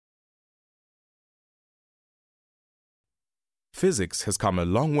Physics has come a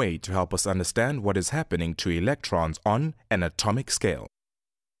long way to help us understand what is happening to electrons on an atomic scale.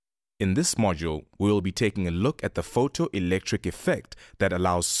 In this module, we will be taking a look at the photoelectric effect that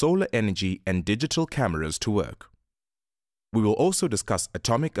allows solar energy and digital cameras to work. We will also discuss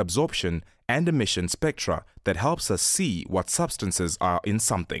atomic absorption and emission spectra that helps us see what substances are in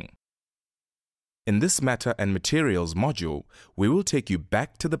something. In this Matter and Materials module, we will take you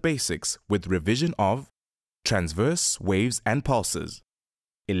back to the basics with revision of transverse waves and pulses,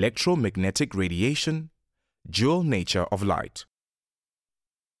 electromagnetic radiation, dual nature of light.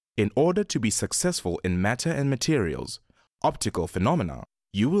 In order to be successful in matter and materials, optical phenomena,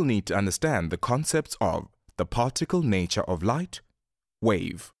 you will need to understand the concepts of the particle nature of light,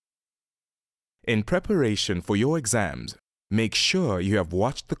 wave. In preparation for your exams, make sure you have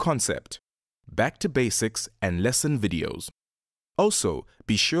watched the concept, back to basics and lesson videos. Also,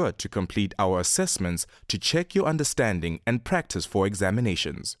 be sure to complete our assessments to check your understanding and practice for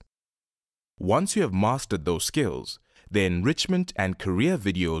examinations. Once you have mastered those skills, the enrichment and career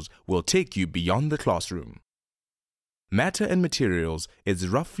videos will take you beyond the classroom. Matter and Materials is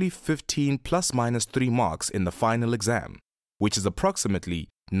roughly 15 plus minus 3 marks in the final exam, which is approximately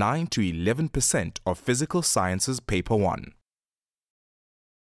 9 to 11% of Physical Sciences Paper 1.